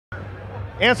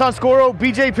Anton Scoro,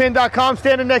 BJPin.com,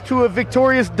 standing next to a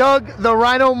victorious Doug the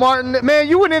Rhino Martin. Man,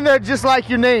 you went in there just like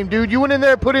your name, dude. You went in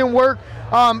there, put in work.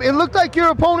 It looked like your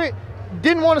opponent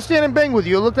didn't want to stand and bang with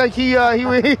you. It looked like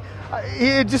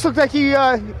it just looked like he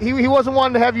wasn't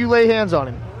wanting to have you lay hands on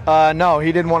him. No,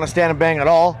 he didn't want to stand and bang at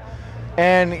all.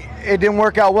 And it didn't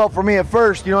work out well for me at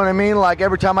first, you know what I mean? Like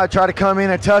every time I try to come in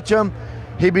and touch him,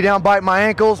 he'd be down biting my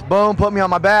ankles, boom, put me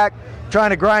on my back, trying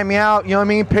to grind me out, you know what I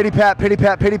mean? Pity pat, pity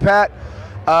pat, pity pat.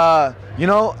 You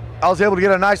know, I was able to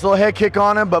get a nice little head kick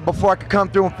on him, but before I could come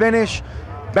through and finish,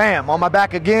 bam, on my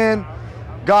back again,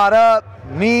 got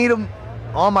up, kneed him,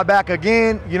 on my back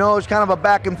again. You know, it was kind of a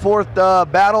back and forth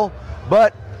battle,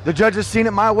 but the judges seen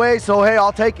it my way, so hey,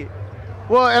 I'll take it.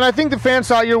 Well, and I think the fans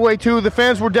saw it your way too. The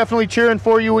fans were definitely cheering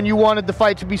for you when you wanted the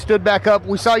fight to be stood back up.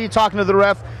 We saw you talking to the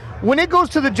ref. When it goes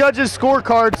to the judges'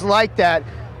 scorecards like that,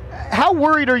 how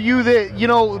worried are you that, you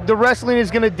know, the wrestling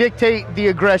is going to dictate the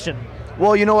aggression?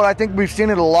 Well, you know what? I think we've seen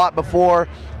it a lot before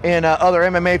in other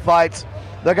MMA fights.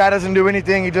 The guy doesn't do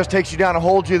anything. He just takes you down and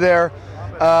holds you there,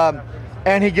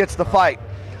 and he gets the fight.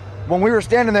 When we were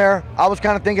standing there, I was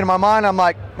kind of thinking in my mind, I'm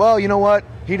like, well, you know what?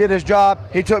 He did his job.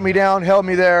 He took me down, held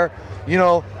me there, you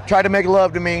know, tried to make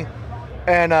love to me.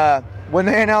 And when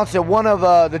they announced that one of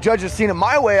the judges seen it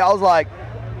my way, I was like,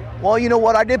 well, you know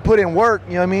what? I did put in work.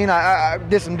 You know what I mean? I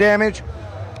did some damage.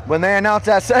 When they announced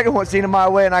that second one seen it my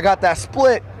way and I got that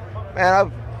split, man,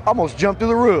 I almost jumped through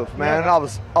the roof, man. Yeah.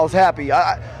 I was happy.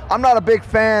 I'm not a big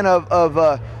fan of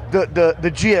the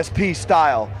GSP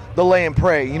style, the lay and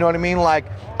pray. You know what I mean? Like,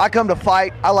 I come to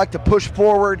fight. I like to push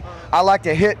forward. I like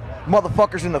to hit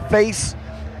motherfuckers in the face,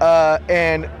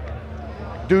 and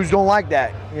dudes don't like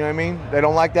that. You know what I mean? They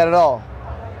don't like that at all.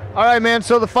 All right, man.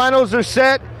 So the finals are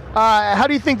set. How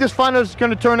do you think this final is going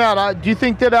to turn out? Do you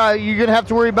think that you're going to have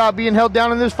to worry about being held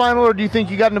down in this final, or do you think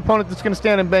you got an opponent that's going to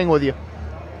stand and bang with you?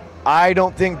 I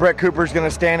don't think Brett Cooper's going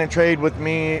to stand and trade with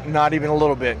me, not even a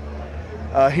little bit.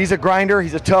 He's a grinder.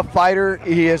 He's a tough fighter.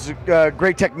 He has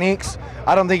great techniques.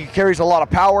 I don't think he carries a lot of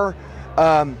power.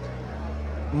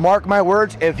 Mark my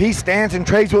words, if he stands and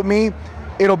trades with me,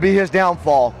 it'll be his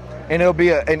downfall, and it'll be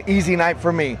an easy night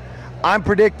for me. I'm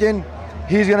predicting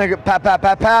he's going to get pap, pap,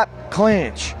 pap, pap,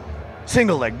 clinch,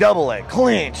 single leg, double leg,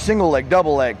 clinch, single leg,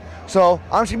 double leg. So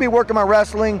I'm just going to be working my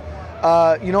wrestling.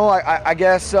 You know, I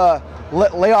guess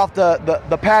lay off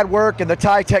the pad work and the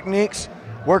tie techniques,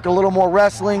 work a little more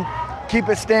wrestling, keep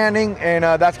it standing, and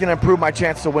that's going to improve my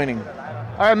chance of winning.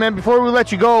 All right, man, before we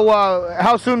let you go,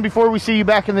 how soon before we see you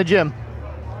back in the gym?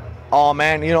 Oh,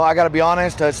 man, you know, I got to be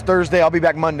honest, it's Thursday, I'll be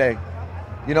back Monday.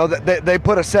 You know, they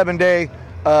put a 7-day,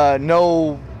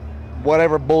 no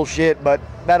whatever bullshit, but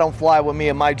that don't fly with me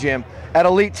in my gym. At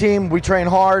Elite Team, we train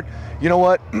hard. You know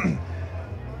what?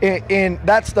 And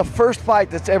that's the first fight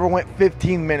that's ever went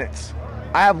 15 minutes.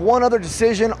 I have one other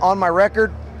decision on my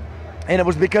record, and it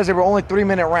was because they were only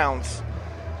 3-minute rounds.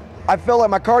 I felt like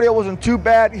my cardio wasn't too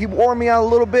bad. He wore me out a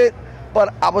little bit,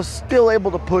 but I was still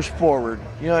able to push forward.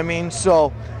 You know what I mean?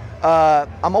 So I'm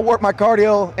going to work my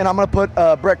cardio, and I'm going to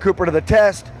put Brett Cooper to the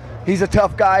test. He's a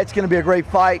tough guy. It's going to be a great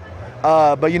fight.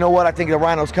 But you know what? I think the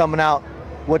Rhino's coming out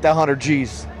with that 100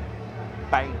 G's.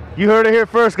 Bang. You heard it here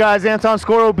first, guys. Anton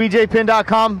Scoro,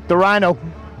 BJPin.com, the Rhino.